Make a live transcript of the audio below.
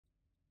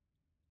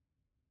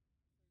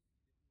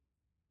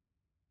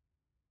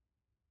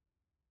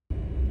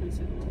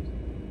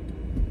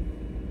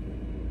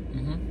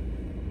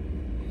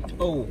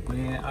Oh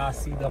man, I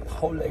see the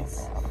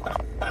police.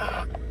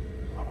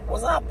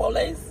 What's up,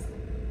 police?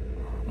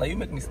 Now you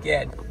make me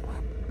scared.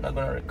 I'm not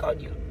gonna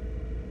record you.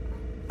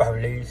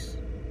 Police.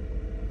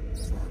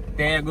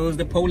 There goes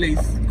the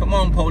police. Come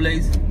on,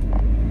 police.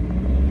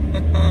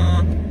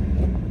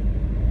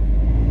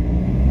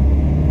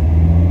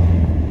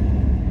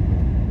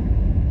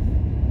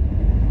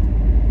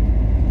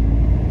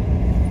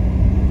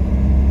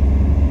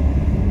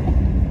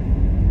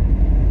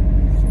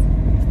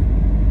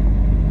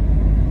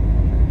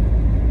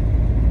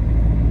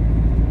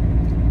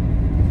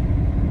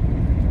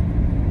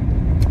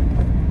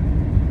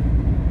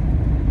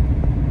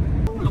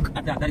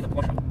 That is a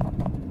Porsche.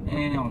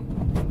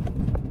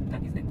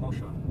 That is a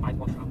Porsche. My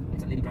Porsche.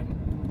 It's a lady driving.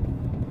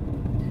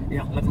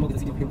 Yeah, Luxembourg is the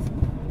city of hills.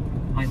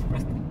 I'm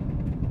impressed.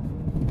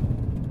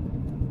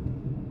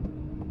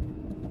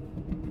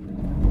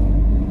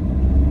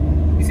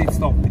 He said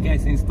stop. The guy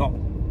is saying stop.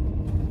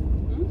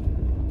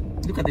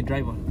 Look at the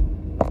driver.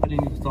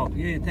 Telling you to stop.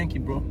 Yeah, thank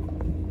you, bro.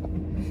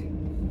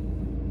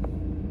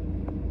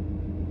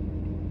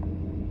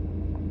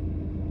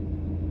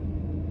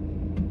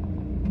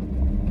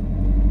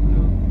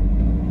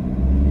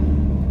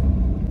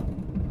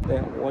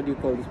 What do you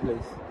call this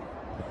place?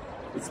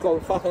 It's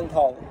called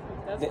Fachental,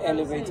 the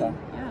elevator.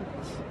 Yeah.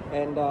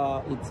 And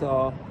it's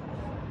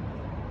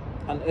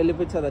an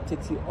elevator that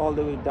takes you all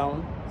the way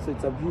down. So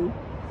it's a view.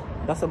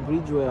 That's a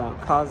bridge where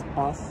cars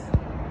pass.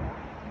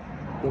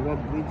 The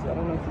red bridge. I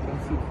don't know if you can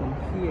see it from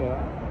here.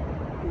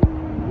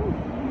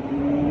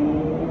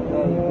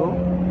 There you go.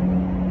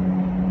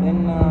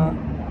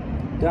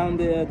 Then down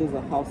there, those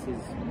are houses.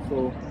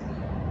 So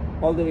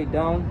all the way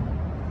down.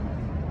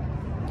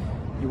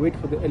 You wait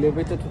for the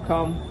elevator to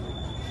come,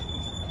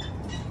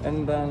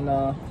 and then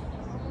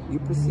you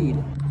proceed.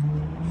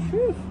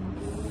 Whew.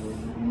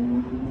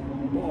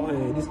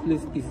 Boy, this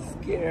place is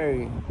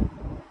scary.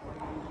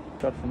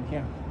 Shot from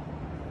here.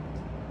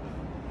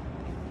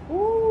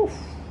 Oof.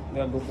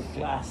 Gotta go for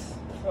class.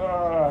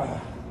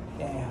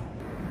 Damn.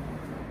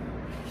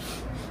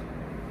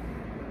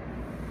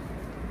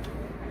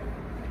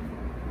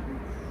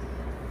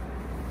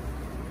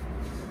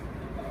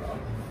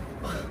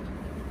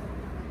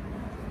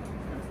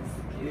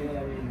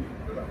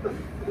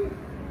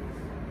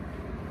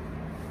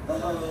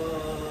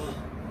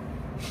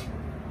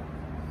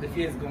 The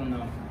fear is gone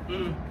now.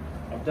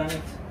 I've done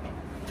it.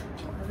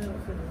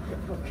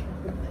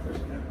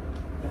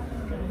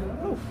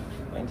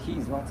 And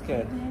he's not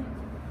scared.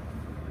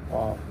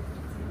 Wow.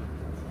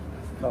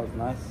 That was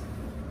nice.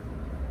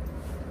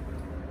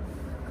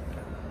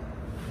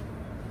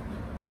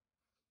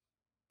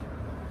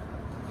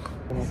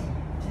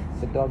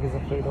 The dog is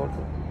afraid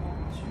also.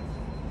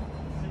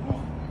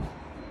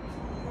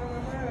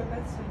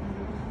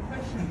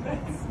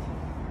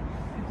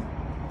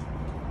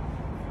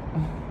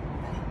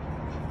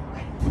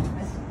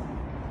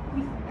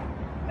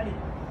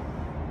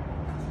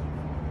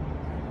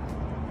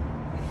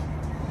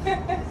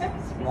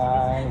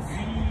 Nice.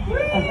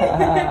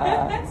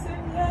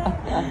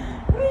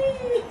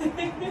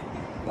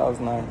 That was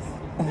nice.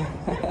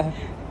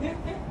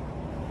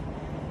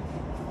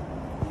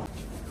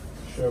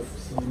 Chef,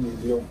 se me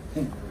deu.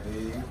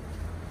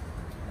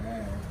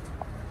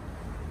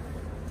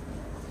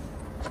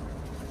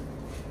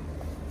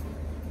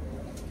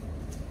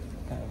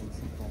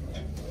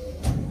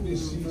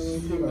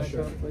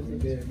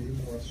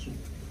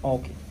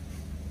 Okay.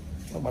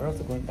 No, but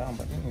also going down,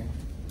 but anyway.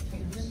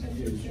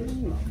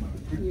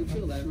 You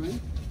feel that, right?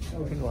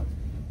 Oh, feel what?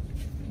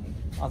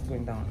 I was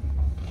going down.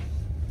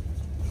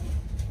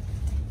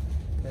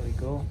 There we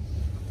go.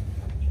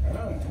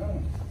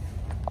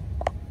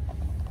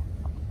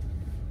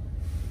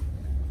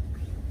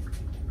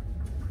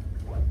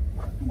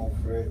 Mon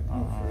frère,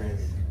 mon frère.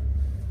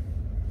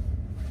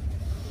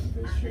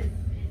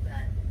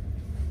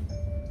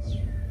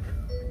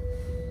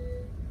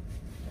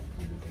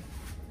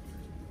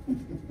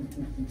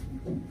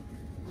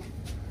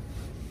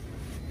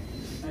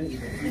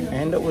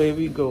 And away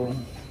we go.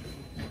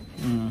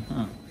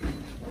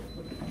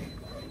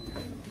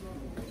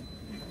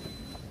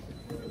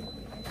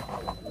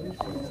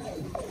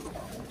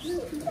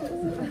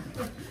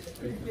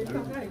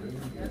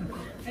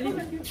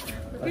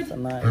 That's a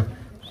knife.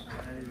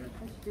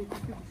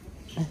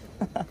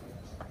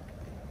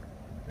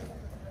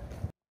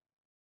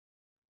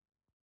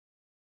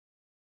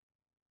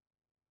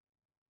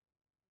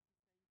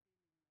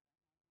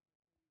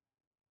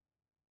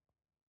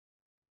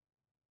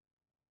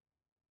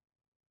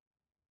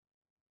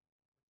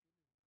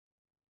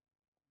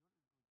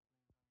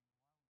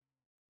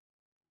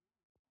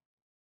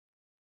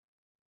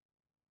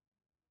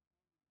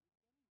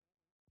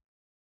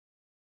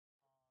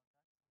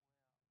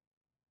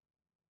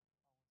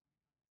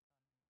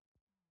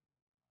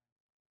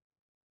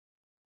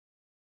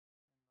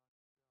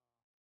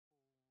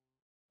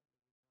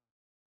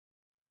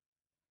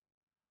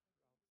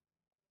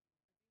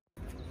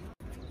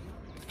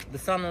 The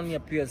sun only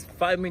appears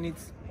 5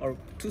 minutes or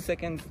 2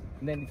 seconds,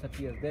 then it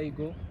appears. There you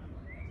go.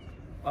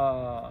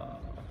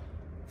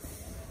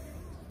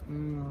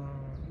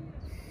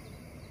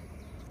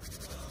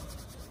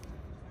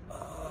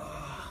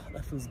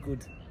 feels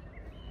good.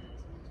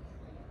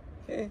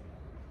 Hey,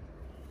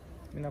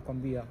 mimi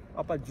nakwambia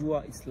hapa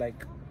jua it's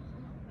like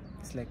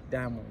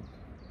diamond.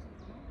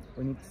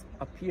 When it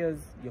appears,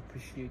 you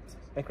appreciate.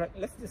 Like, right,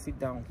 let's just sit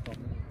down for a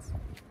minute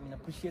and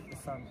appreciate the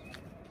sun.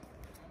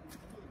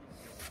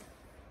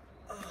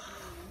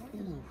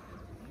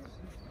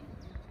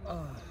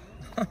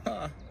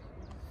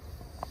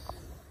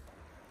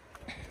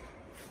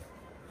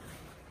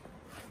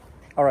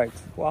 All right.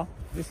 Well,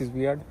 this is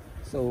weird.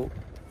 So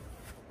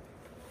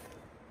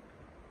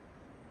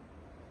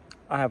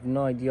I have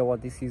no idea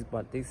what this is,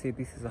 but they say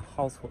this is a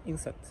house for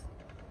insects.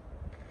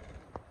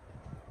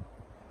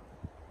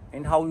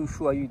 And how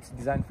sure are you it's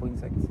designed for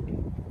insects?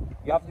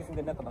 You have this in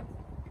the Netherlands?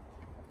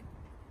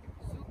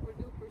 Super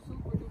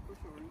duper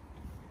sure.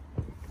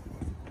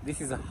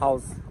 This is a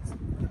house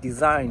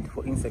designed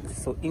for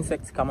insects. So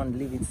insects come and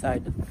live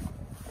inside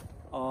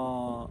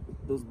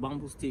those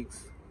bamboo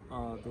sticks,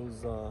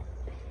 the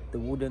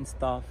wooden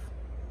stuff.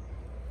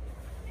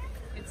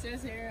 It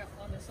says here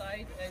on the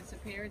side it's a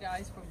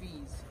paradise for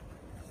bees.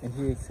 And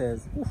here it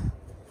says, oof,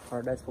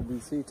 paradise for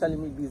bees. So you're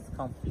telling me bees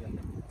come here?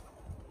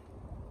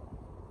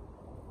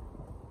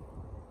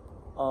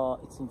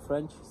 It's in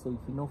French, so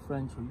if you know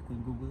French, or you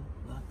can Google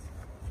that.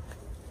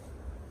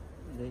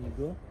 There you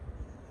go.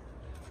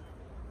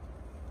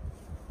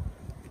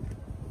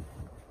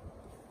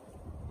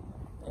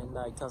 And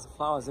it has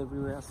flowers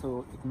everywhere,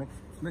 so it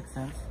makes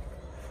sense.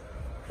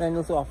 Then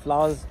also have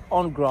flowers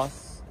on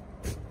grass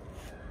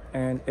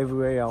and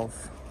everywhere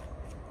else.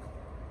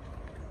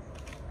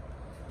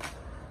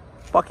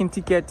 Parking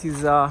ticket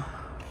is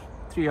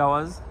 3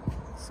 hours,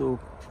 so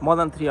more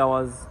than 3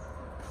 hours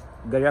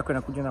gari yako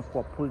inakuja na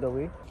kuwa pulled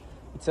away.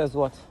 It says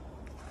what?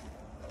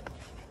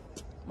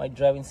 My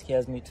driving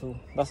scares me too.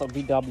 That's a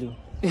VW.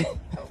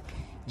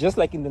 Just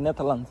like in the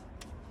Netherlands.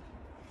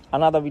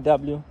 Another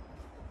VW.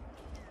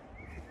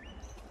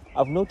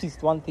 I've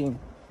noticed one thing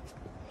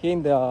here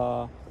in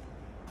the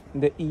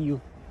EU.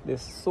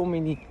 There's so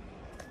many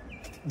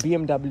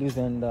BMWs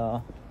and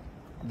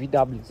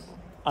VWs.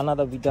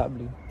 Another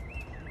VW.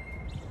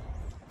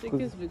 I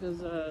think it's because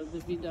the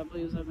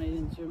VWs are made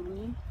in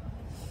Germany.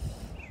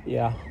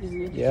 Yeah.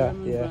 Isn't it Yeah.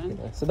 Brand?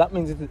 So that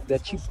means they're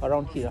cheap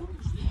around here.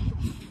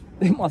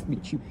 They must be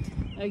cheap.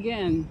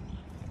 Again,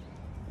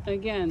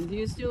 do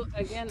you still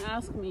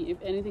ask me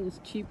if anything is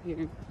cheap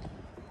here?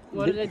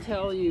 What did I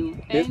tell you?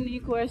 Any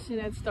question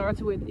that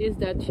starts with "is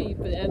that cheap?"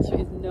 the answer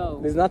is no.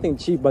 There's nothing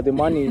cheap, but the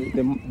money,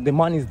 the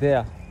money is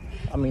there.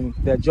 I mean,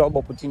 there are job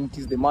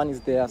opportunities. The money is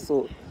there,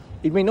 so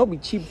it may not be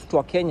cheap to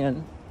a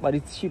Kenyan, but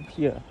it's cheap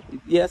here.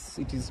 Yes,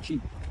 it is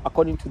cheap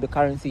according to the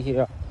currency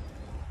here.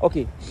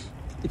 Okay,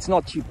 it's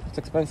not cheap. It's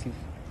expensive,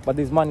 but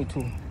there's money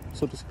too,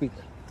 so to speak.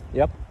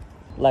 Yep,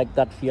 like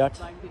that Fiat.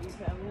 Like the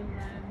Italian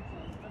brand,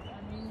 but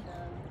I mean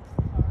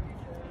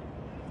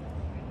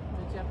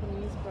the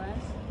Japanese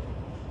brands.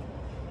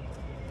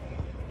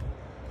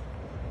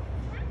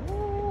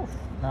 Ooh,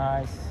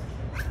 nice.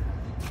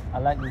 I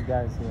like these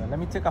guys here. Let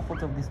me take a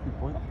photo of these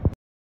people.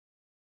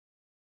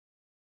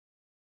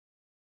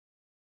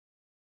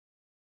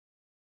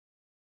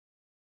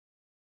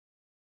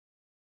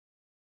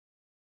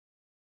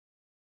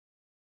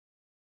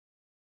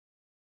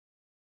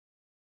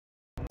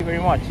 Thank you very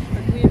much.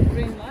 But we have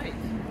green light.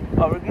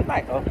 Oh, we're good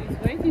night. Oh, It's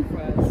waiting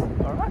for us.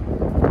 all right.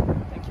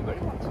 Thank you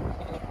very much.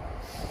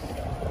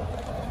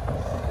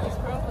 He's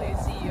probably a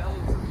CEO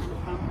of some kind of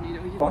company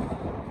that we didn't.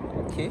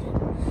 Okay.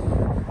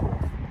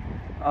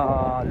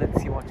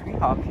 Let's see what we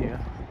have here.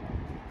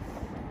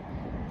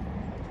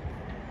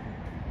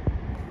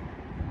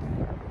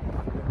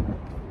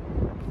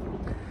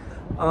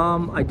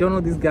 I don't know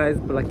these guys,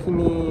 but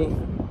Lakini,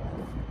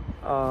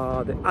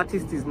 the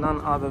artist is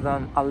none other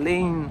than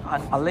Alain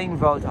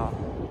Velter.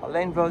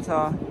 Alain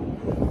Velter,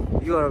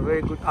 you are a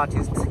very good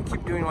artist.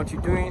 Keep doing what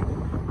you're doing.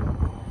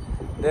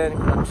 Then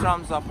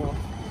Trams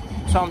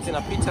in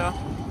a picture.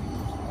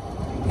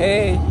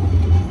 Hey.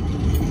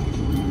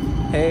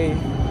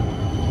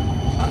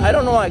 I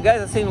don't know why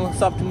guys are saying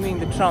what's up to me in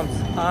the trams.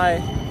 Hi.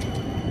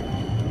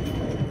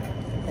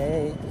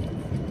 Hey.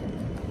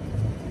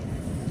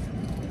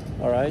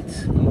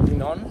 Alright,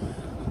 moving on.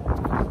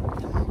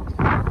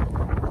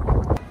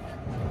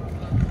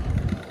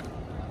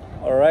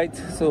 Alright,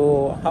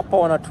 so hapa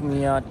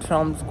wanatumia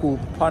trams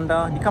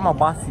kupanda, ni kama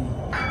basi,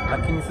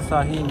 lakini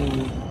sasa hii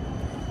ni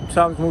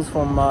trams moves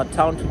from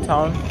town to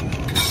town.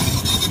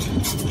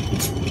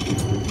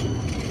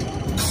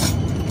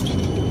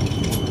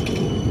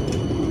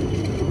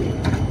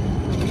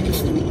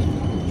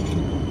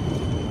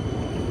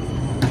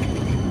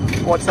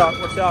 Watch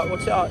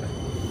out.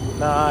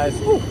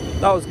 Nice. Ooh,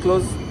 that was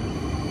close.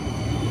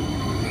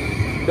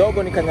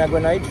 Dogo ni kanyagwe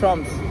na hii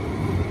trams.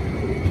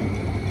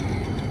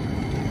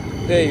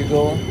 There you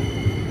go.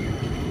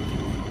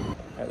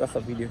 Yeah, that's a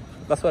video.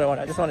 That's what I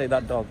want. I just wanted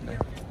that dog.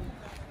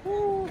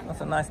 Ooh,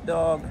 that's a nice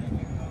dog.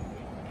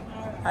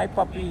 Hi,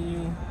 puppy.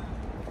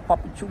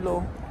 Puppy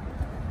Chulo.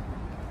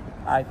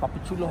 Hi, Puppy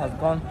Chulo has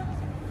gone.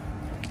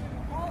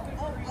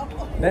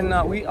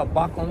 Then we are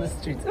back on the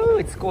streets. Oh,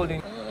 it's cold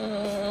in.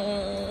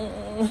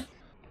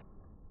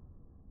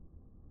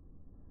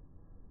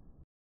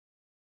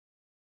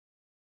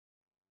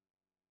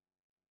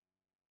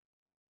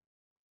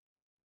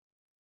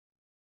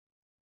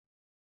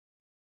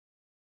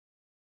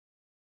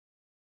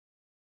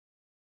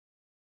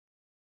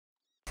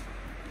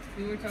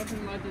 We were talking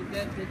about the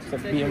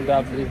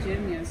BMW.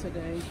 gym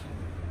yesterday.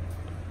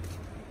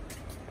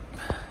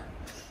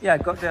 Yeah, I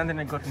got there and then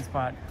I got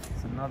inspired.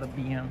 It's another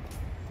BM.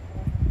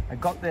 I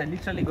got there,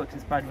 literally got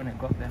inspired when I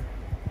got there.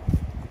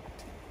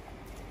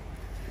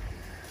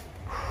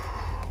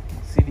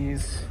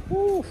 Cities.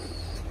 Woo.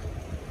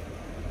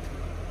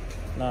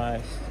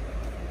 Nice.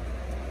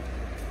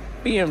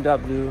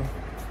 BMW.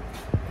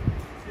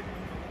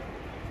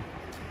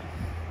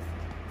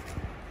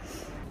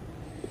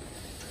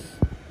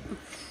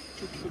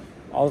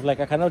 I was like,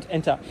 I cannot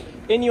enter.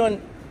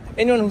 Anyone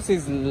who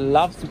says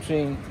loves to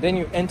train, then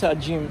you enter a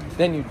gym,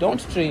 then you don't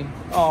train.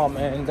 Oh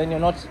man, then you're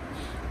not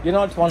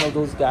one of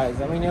those guys.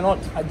 I mean, you're not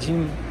a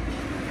gym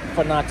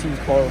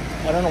fanatic, or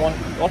I don't know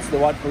what's the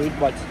word for it,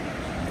 but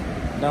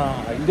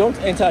nah, you don't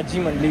enter a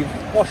gym and leave.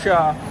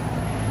 Porsche,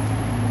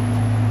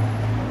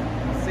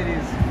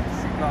 Mercedes,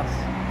 C-Class.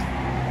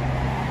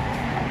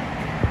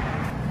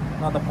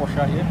 Another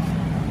Porsche here.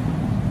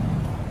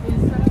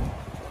 Is that?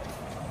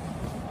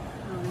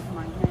 No, it's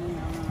mine.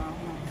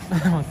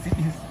 No.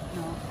 Mercedes.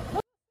 No.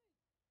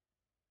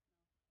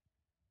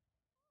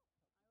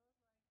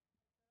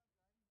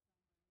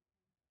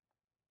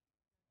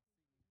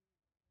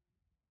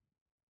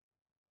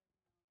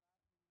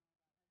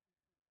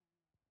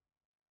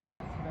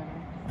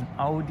 An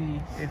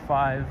Audi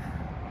A5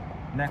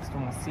 next to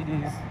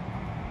Mercedes.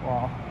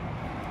 Wow.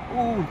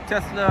 Ooh,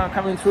 Tesla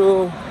coming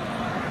through.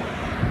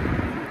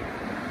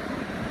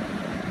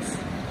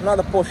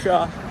 Another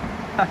Porsche.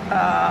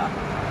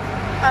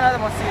 Another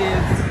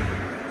Mercedes.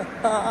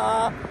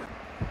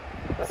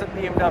 That's a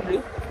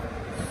BMW.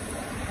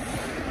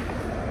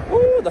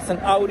 Ooh, that's an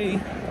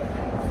Audi.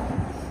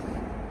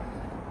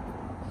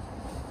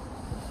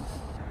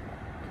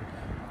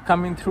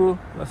 Coming through,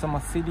 that's a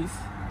Mercedes.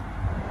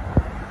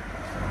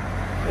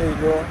 There you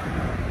go.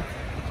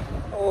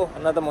 Oh,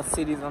 another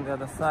Mercedes on the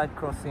other side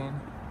crossing.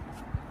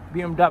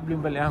 BMW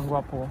mbele yangu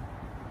hapo.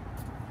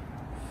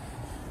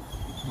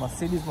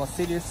 Mercedes.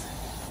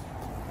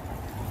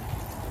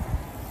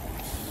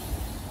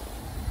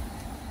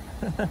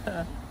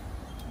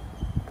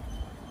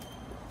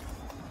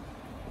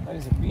 That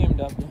is a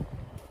BMW.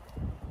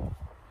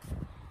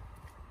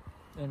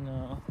 And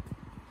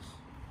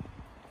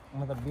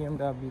another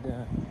BMW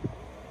there.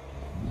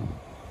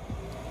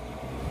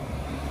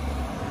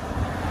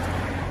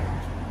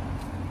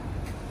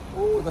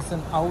 Oh, that's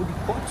an Audi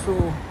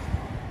Quattro.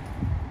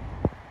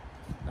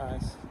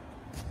 Nice.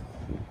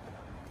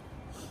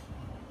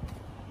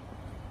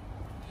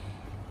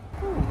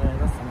 Oh man,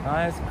 that's a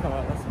nice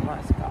car. That's a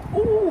nice car.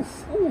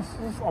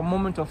 Oof. A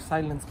moment of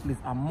silence, please.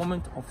 A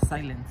moment of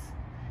silence.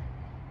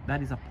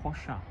 That is a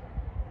Porsche.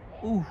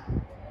 Ooh.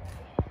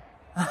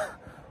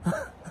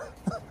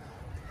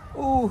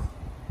 Ooh.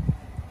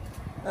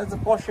 That's a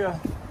Porsche.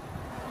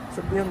 It's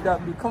a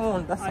BMW. Come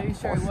on, that's Are a you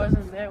sure Porsche. it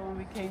wasn't there when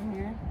we came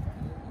here?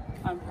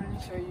 I'm pretty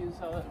sure you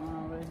saw it one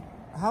already.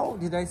 How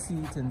did I see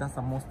it and that's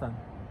a Mustang?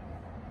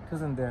 It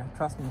wasn't there.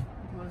 Trust me.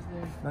 It was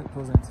there. No, it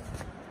wasn't.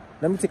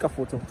 Let me take a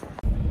photo. Oops,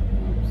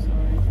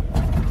 sorry.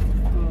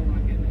 Oh my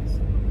goodness.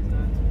 What was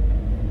that?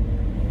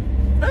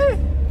 Hey!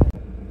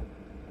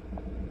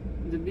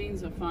 The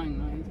beans are fine,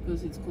 right?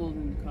 Because it's cold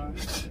in the car.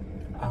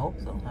 I hope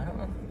so. I don't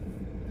know.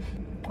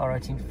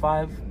 Alright, in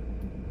 5,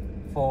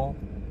 4,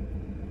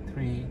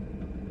 3,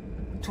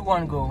 2,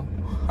 1, go.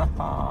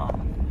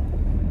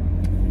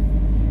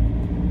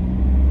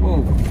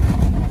 Whoa.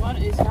 What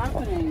is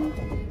happening?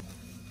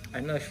 I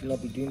know I should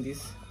not be doing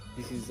this.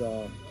 This is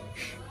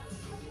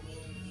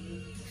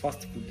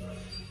fast food.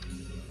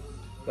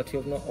 But you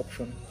have no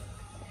option.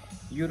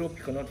 Europe,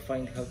 you cannot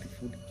find healthy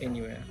food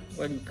anywhere.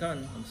 Well, you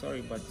can, I'm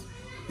sorry, but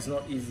it's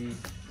not easy.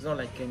 It's not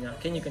like Kenya.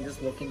 Kenya, you can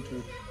just walk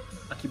into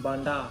a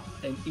kibanda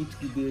and eat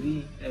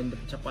githeri and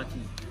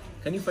chapati.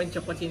 Can you find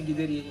chapati and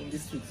githeri in the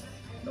streets?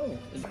 No.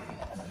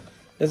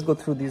 Let's go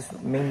through this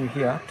menu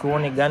here.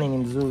 Tuone gani ni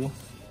mzuri.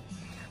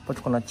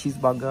 But kuna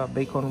cheeseburger,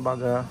 bacon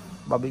burger,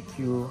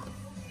 barbecue.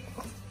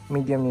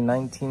 Medium ni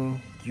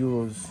 19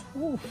 euros.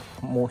 Oof.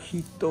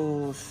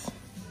 Mojitos.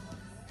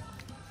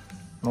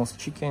 Nose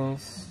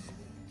chickens.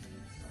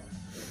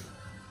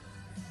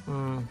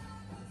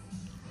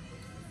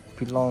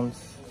 Pilons.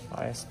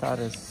 Haya,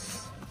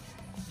 starters.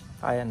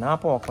 Haya, na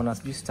hapo wako na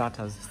sijui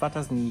starters.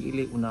 Starters ni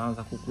ile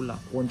unaanza kukula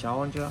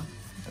onja.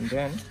 And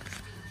then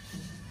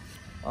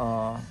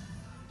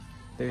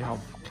there you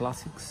have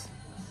classics.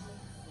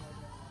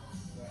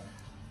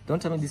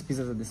 Don't tell me these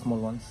pizzas are the small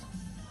ones.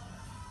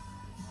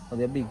 Oh,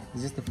 they're big.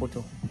 It's just the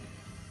photo.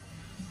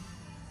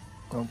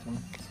 Okay.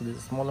 So there's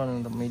a small one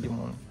and the medium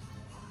one.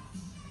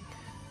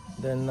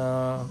 Then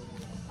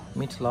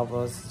meat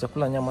lovers.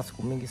 Chakula nyama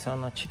siku mingi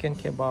sana. Chicken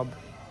kebab.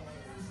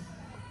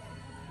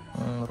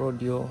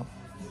 Rodeo.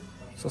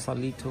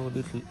 Sausalito.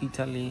 Little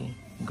Italy.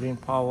 Green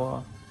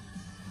Power.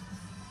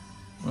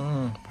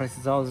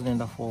 Prices out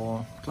zinaenda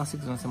for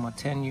classics zinasema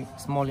 10,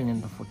 small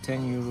inaenda for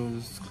 10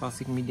 euros,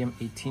 classic medium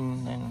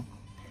 18, and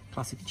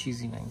classic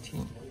cheesy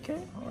 19.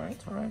 Okay, alright,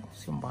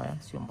 sio mbaya.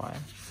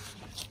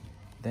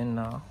 Then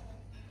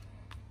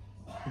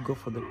We go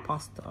for the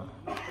pasta.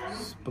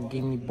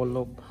 Spaghetti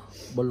bolo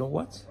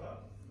what?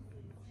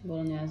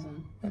 Bolognese.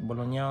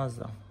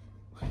 Bolognese.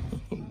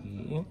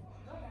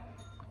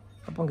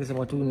 Hapo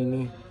ungesema tu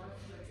nini?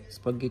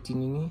 Spaghetti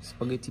nini?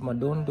 Spaghetti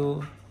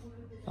madondo.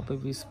 Hapo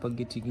hivi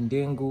spaghetti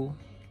ndengu.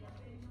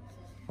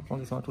 Hapo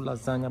ungesema tu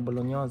lasagna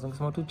bolognese.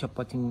 Ungesema tu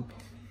chapati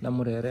na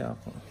murere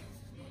hapo.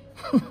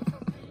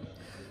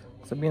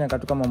 Sabina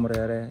katu kama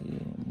murere.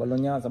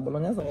 Bolognese.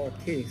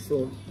 Okay,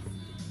 so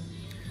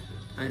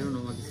I don't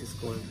know what this is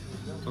called.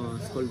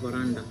 It's called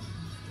veranda.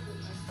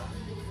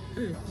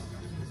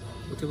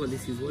 Whatever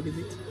this is, what is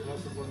it?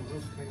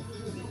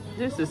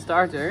 This is a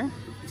starter.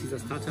 It is a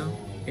starter,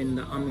 and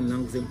I'm in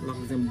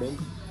Luxembourg.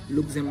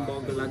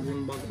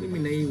 Mimi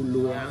na hii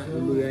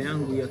Uluya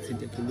yangu ya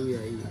accent ya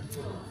Kiluya hii.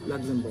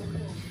 Luxembourg.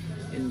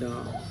 And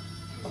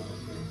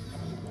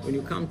when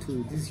you come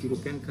to these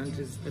European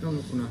countries, I don't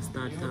know kuna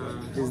starter.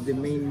 There's the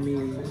main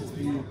meal, there's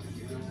the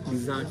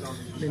dessert,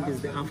 then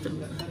there's the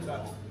afternoon.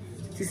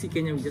 Sisi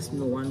Kenya, we just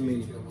know one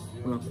meal.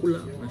 Unakula,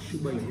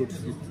 unashiba, you go to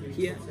sleep.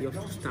 Here, you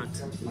have to start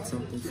with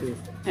something. So,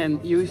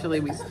 and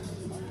usually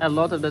a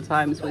lot of the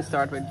times we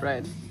start with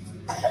bread.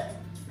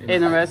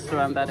 In a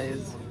restaurant, that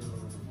is.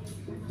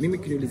 Mimi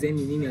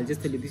kiniulizeni nini, I'll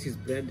just tell you this is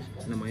bread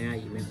na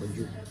mayai imewekwa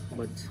juu.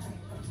 But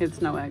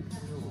it's no egg.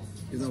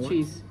 It's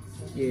cheese.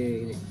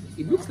 Yeah,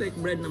 it looks like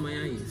bread na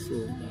mayai,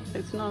 so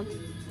it's not.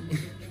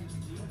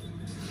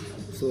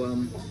 So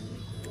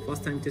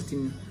first time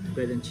testing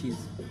bread and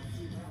cheese.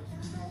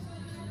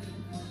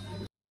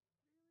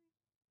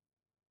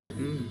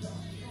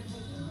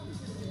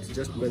 It's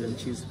just bread and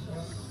cheese.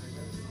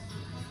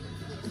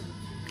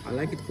 I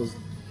like it because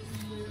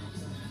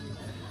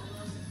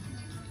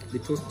the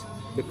toast,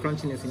 the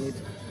crunchiness in it,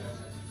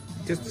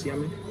 tastes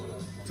yummy.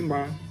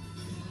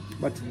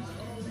 But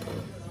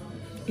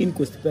in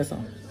cost pesa,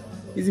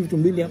 hizi vitu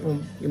mbili hapo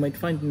you might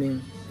find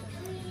me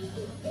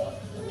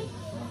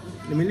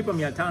nimelipa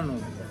 500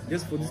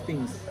 just for these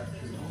things.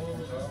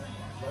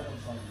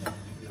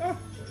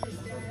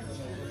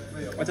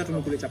 Wacha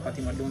tumekule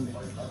chapati madonge.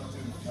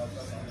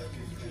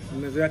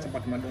 Nimezoea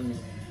chapati madonge.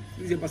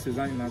 Hizi hapa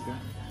sizani nako.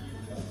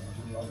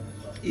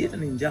 Hii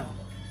ni njaa.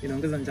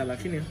 Inaongeza njaa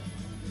lakini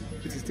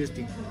it is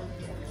tasty.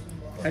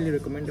 Highly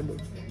recommendable.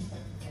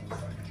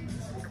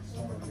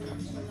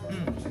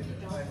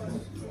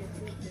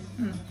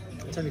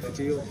 Acha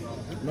nifiche hiyo.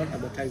 Not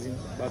advertising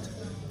but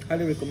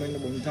highly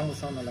recommendable. Ni tamu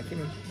sana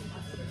lakini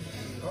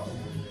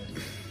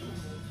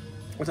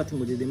wacha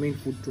tungoje the main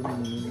food tu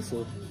ni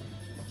so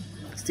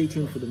stay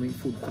tuned for the main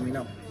food coming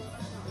up.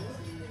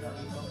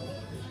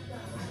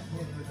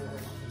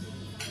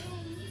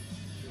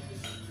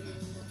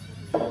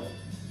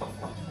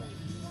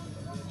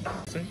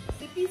 Sorry?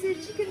 The pizza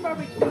chicken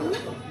barbecue.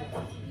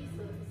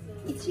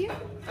 It's here?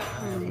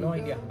 No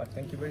idea, but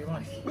thank you very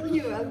much.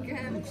 You're welcome.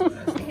 And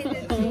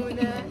the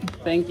tuna.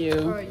 Thank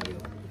you. How are you?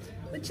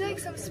 Would you like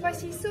some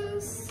spicy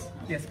sauce?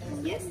 Yes.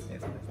 Yes?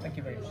 Yes. Thank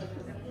you very much.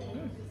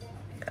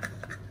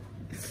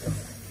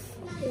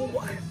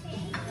 Oh,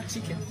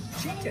 chicken.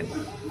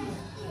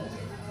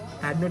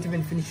 I had not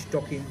even finished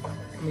talking.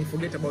 I mean,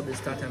 forget about the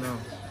starter now.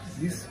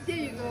 This. There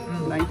you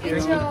go. Thank you.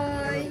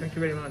 Enjoy. Thank you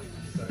very much.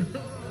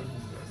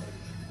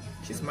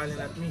 She's smiling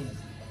at me.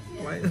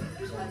 Why?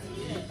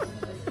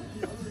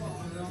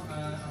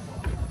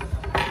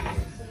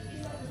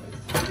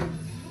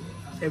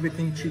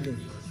 Everything chilling.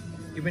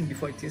 Even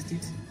before I taste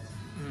it.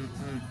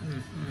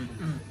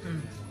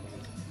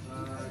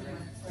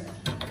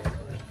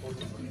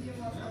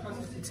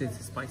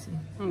 It's spicy.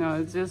 No,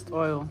 it's just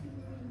oil.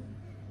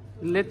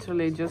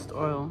 Literally just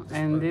oil.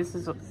 And this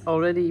is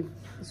already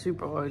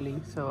super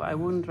oily, so I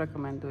wouldn't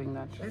recommend doing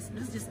that. Let's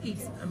just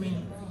eat. I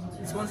mean,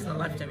 it's once in a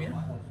lifetime,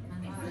 yeah?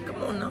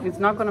 Come on now. It's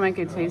not gonna make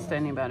it taste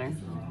any better.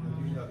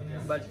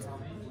 But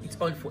it's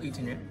oil for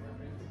eating it.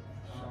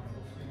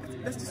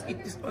 Let's just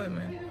eat this oil,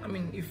 man. I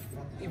mean,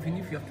 even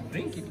if you have to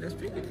drink it, let's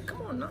drink it.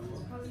 Come on now.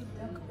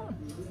 Come on.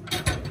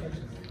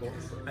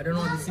 I don't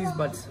know what this is,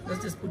 but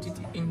let's just put it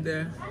in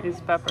there. It's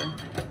pepper.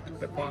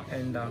 Pepper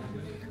and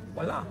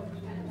voila.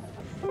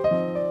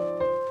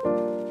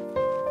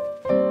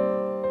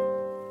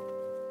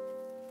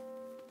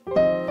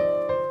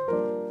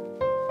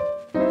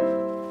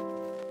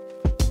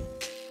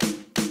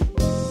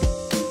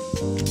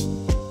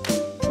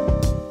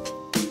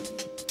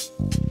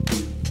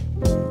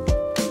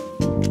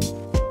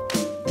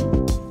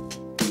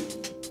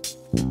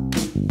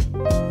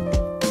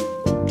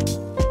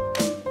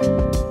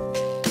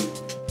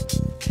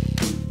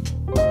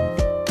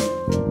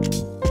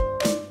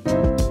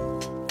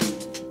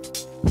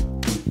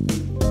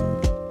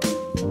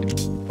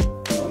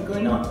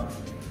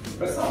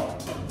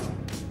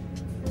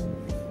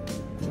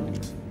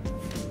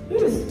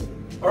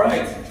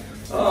 Alright,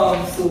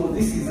 so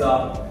this is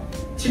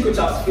Chicco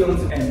Chaps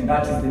Films and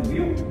that is the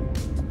view.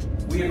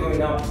 We are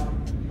going up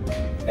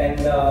and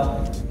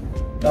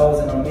that was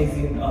an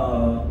amazing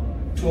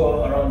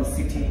tour around the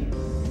city.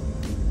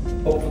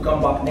 Hope to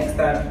come back next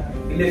time.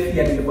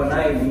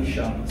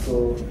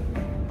 So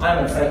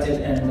I'm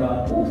excited and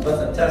oh,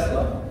 that's a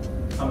Tesla.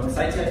 I'm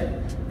excited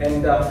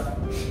and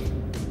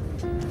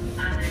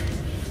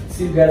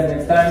See you guys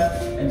next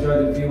time.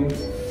 Enjoy the view.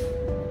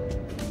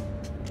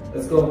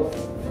 Let's go.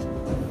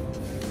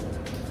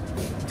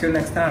 Till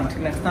next time.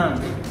 Till next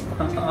time.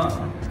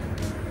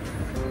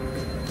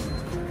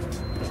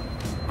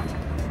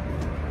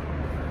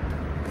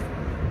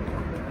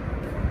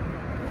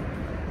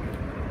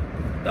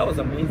 That was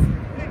amazing.